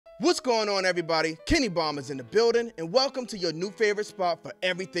What's going on, everybody? Kenny Bomb is in the building, and welcome to your new favorite spot for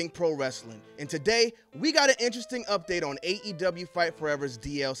everything pro wrestling. And today, we got an interesting update on AEW Fight Forever's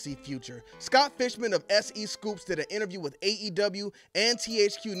DLC future. Scott Fishman of SE Scoops did an interview with AEW and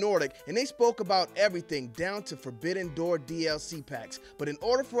THQ Nordic, and they spoke about everything down to Forbidden Door DLC packs. But in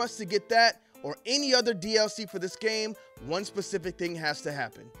order for us to get that, or any other DLC for this game, one specific thing has to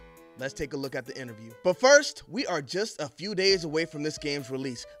happen. Let's take a look at the interview. But first, we are just a few days away from this game's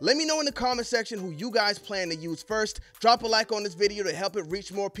release. Let me know in the comment section who you guys plan to use first. Drop a like on this video to help it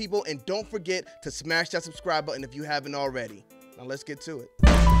reach more people, and don't forget to smash that subscribe button if you haven't already. Now let's get to it.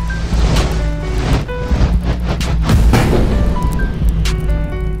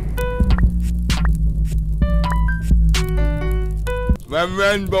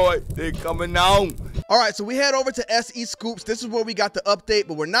 Run, boy, they coming on. All right, so we head over to SE Scoops. This is where we got the update,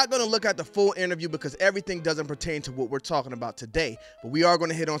 but we're not going to look at the full interview because everything doesn't pertain to what we're talking about today, but we are going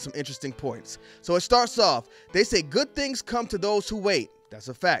to hit on some interesting points. So it starts off, they say good things come to those who wait. That's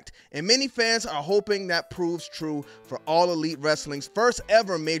a fact. And many fans are hoping that proves true for All Elite Wrestling's first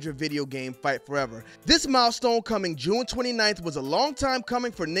ever major video game, Fight Forever. This milestone coming June 29th was a long time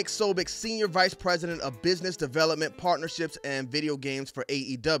coming for Nick Sobek, Senior Vice President of Business Development, Partnerships, and Video Games for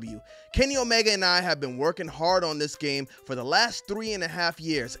AEW. Kenny Omega and I have been working hard on this game for the last 3.5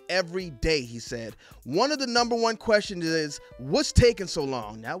 years, every day, he said. One of the #1 questions is, what's taking so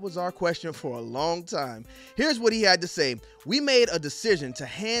long? That was our question for a long time. Here's what he had to say. We made a decision to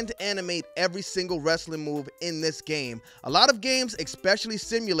hand animate every single wrestling move in this game. A lot of games, especially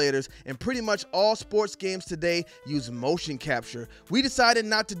simulators, and pretty much all sports games today use motion capture. We decided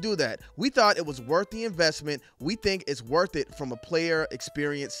not to do that. We thought it was worth the investment. We think it's worth it from a player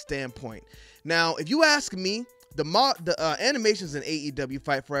experience standpoint. Now, if you ask me, the animations in AEW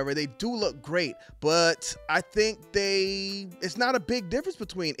Fight Forever, they do look great, but I think it's not a big difference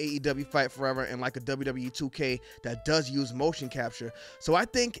between AEW Fight Forever and like a WWE 2K that does use motion capture. So I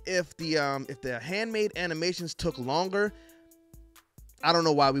think if the handmade animations took longer, I don't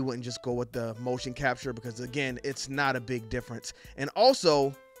know why we wouldn't just go with the motion capture, because again, it's not a big difference. And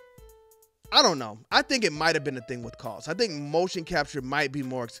also, I don't know, I think it might have been a thing with cost. I think motion capture might be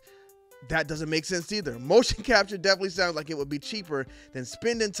more that doesn't make sense either. Motion capture definitely sounds like it would be cheaper than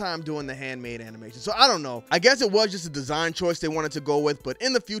spending time doing the handmade animation. So I don't know. I guess it was just a design choice they wanted to go with, but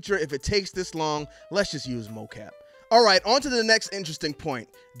in the future, if it takes this long, let's just use mocap. All right, on to the next interesting point.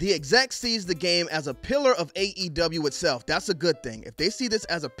 The exec sees the game as a pillar of AEW itself. That's a good thing. If they see this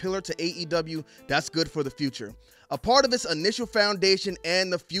as a pillar to AEW, that's good for the future. A part of its initial foundation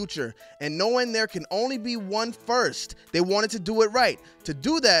and the future, and knowing there can only be one first, they wanted to do it right. To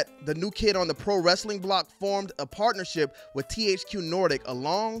do that, the new kid on the pro wrestling block formed a partnership with THQ Nordic,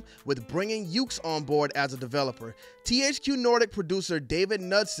 along with bringing Ukes on board as a developer. THQ Nordic producer David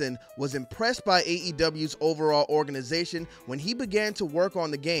Knudsen was impressed by AEW's overall organization when he began to work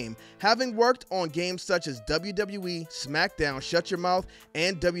on the game. Having worked on games such as WWE SmackDown Shut Your Mouth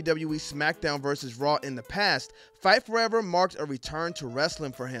and WWE SmackDown vs. Raw in the past, Fight Forever marked a return to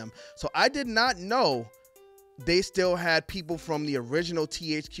wrestling for him. So I did not know they still had people from the original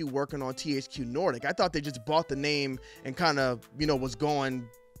THQ working on THQ Nordic. I thought they just bought the name and kind of, was going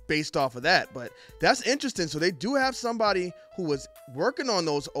based off of that, but that's interesting. So they do have somebody who was working on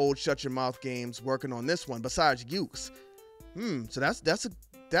those old Shut Your Mouth games working on this one besides Ukes. So that's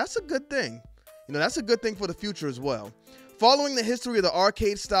a good thing. That's a good thing for the future as well. Following the history of the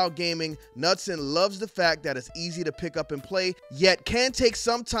arcade-style gaming, Knudsen loves the fact that it's easy to pick up and play, yet can take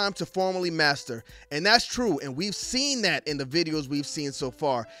some time to formally master. And that's true, and we've seen that in the videos we've seen so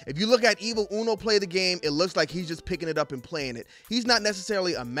far. If you look at Evil Uno play the game, it looks like he's just picking it up and playing it. He's not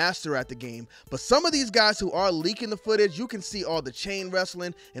necessarily a master at the game, but some of these guys who are leaking the footage, you can see all the chain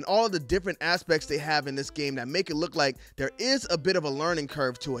wrestling and all of the different aspects they have in this game that make it look like there is a bit of a learning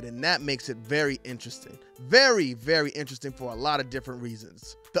curve to it, and that makes it very interesting. Very, very interesting for a lot of different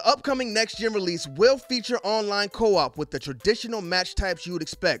reasons. The upcoming next-gen release will feature online co-op with the traditional match types you would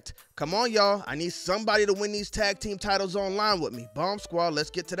expect. Come on, y'all. I need somebody to win these tag team titles online with me. Bomb Squad,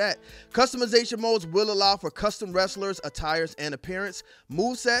 let's get to that. Customization modes will allow for custom wrestlers, attires, and appearance,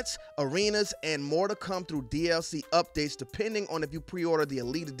 movesets, arenas, and more to come through DLC updates depending on if you pre-order the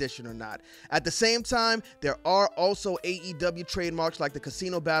Elite Edition or not. At the same time, there are also AEW trademarks like the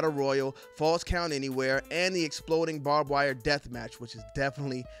Casino Battle Royal, Falls Count Anywhere, and the Exploding Barbed Wire Deathmatch, which is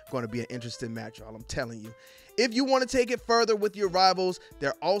definitely going to be an interesting match, y'all. I'm telling you. If you want to take it further with your rivals,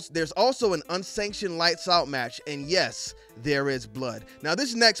 there's also an unsanctioned lights out match, and yes, there is blood. Now,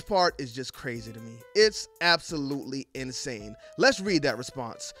 this next part is just crazy to me. It's absolutely insane. Let's read that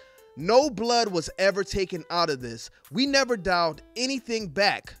response. No blood was ever taken out of this. We never dialed anything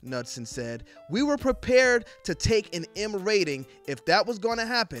back, Knudsen said. We were prepared to take an M rating if that was going to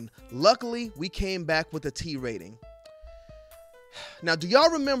happen. Luckily, we came back with a T rating. Now, do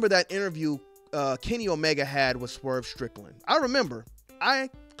y'all remember that interview Kenny Omega had with Swerve Strickland? I remember. I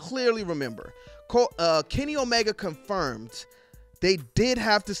clearly remember. Kenny Omega confirmed they did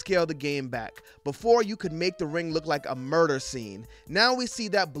have to scale the game back. Before, you could make the ring look like a murder scene. Now we see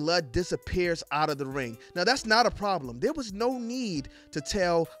that blood disappears out of the ring. Now that's not a problem. There was no need to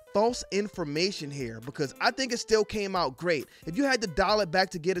tell false information here because I think it still came out great. If you had to dial it back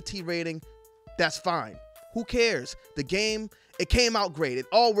to get a T rating, that's fine. Who cares? The game, it came out great. It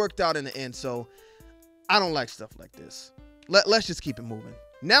all worked out in the end, so I don't like stuff like this. Let's just keep it moving.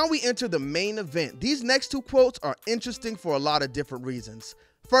 Now we enter the main event. These next two quotes are interesting for a lot of different reasons.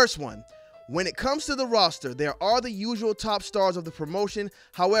 First one, when it comes to the roster, there are the usual top stars of the promotion.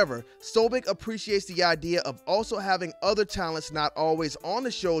 However, Sobek appreciates the idea of also having other talents not always on the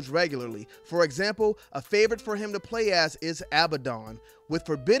shows regularly. For example, a favorite for him to play as is Abaddon. With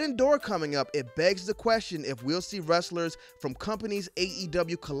Forbidden Door coming up, it begs the question if we'll see wrestlers from companies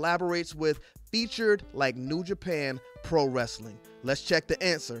AEW collaborates with featured like New Japan Pro Wrestling. Let's check the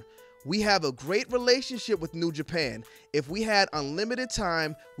answer. We have a great relationship with New Japan. If we had unlimited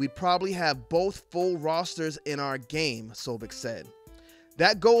time, we'd probably have both full rosters in our game, Sobek said.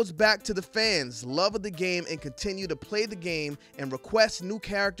 That goes back to the fans' love of the game and continue to play the game and request new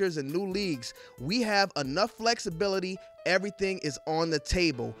characters and new leagues. We have enough flexibility. Everything is on the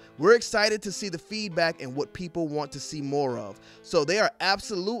table. We're excited to see the feedback and what people want to see more of. So they are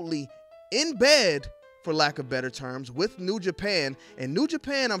absolutely in bed, for lack of better terms, with New Japan, and New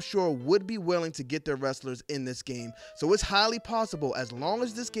Japan, I'm sure, would be willing to get their wrestlers in this game. So it's highly possible, as long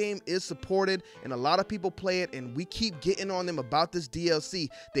as this game is supported and a lot of people play it and we keep getting on them about this DLC,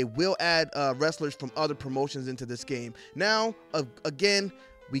 they will add wrestlers from other promotions into this game. Now, again,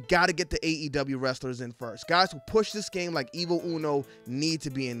 we got to get the AEW wrestlers in first. Guys who push this game like Evil Uno need to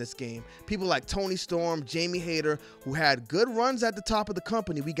be in this game. People like Tony Storm, Jamie Hayter, who had good runs at the top of the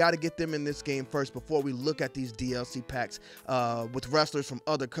company, we got to get them in this game first before we look at these DLC packs with wrestlers from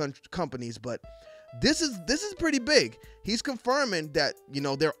other companies. But this is pretty big. He's confirming that, you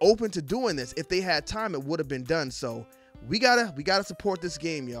know, they're open to doing this. If they had time, it would have been done. So we gotta support this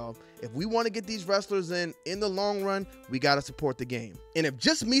game, y'all. If we want to get these wrestlers in the long run, we gotta support the game. And if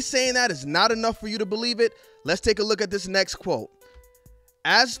just me saying that is not enough for you to believe it, let's take a look at this next quote.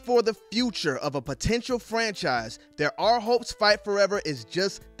 As for the future of a potential franchise, there are hopes. Fight Forever is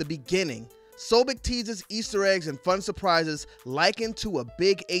just the beginning. Sobek teases Easter eggs and fun surprises likened to a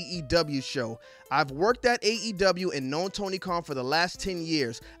big AEW show. I've worked at AEW and known Tony Khan for the last 10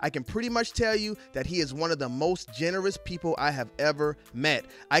 years. I can pretty much tell you that he is one of the most generous people I have ever met.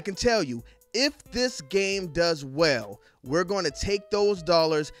 I can tell you, if this game does well, we're going to take those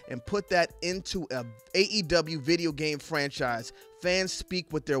dollars and put that into a AEW video game franchise. Fans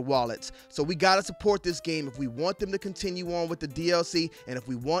speak with their wallets. So we got to support this game if we want them to continue on with the DLC and if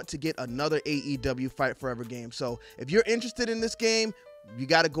we want to get another AEW Fight Forever game. So if you're interested in this game, you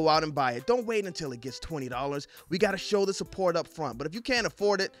got to go out and buy it. Don't wait until it gets $20. We got to show the support up front. But if you can't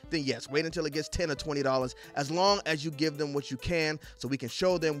afford it, then yes, wait until it gets $10 or $20, as long as you give them what you can so we can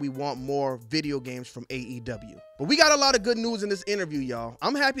show them we want more video games from AEW. But we got a lot of good news in this interview, y'all.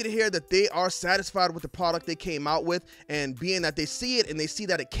 I'm happy to hear that they are satisfied with the product they came out with, and being that they see it and they see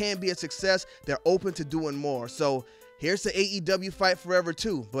that it can be a success, they're open to doing more. So here's the AEW Fight Forever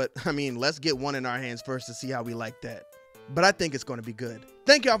 2. But I mean, let's get one in our hands first to see how we like that. But I think it's going to be good.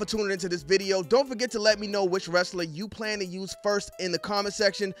 Thank y'all for tuning into this video. Don't forget to let me know which wrestler you plan to use first in the comment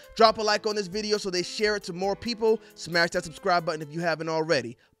section. Drop a like on this video so they share it to more people. Smash that subscribe button if you haven't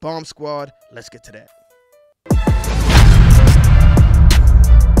already. Bomb Squad, let's get to that.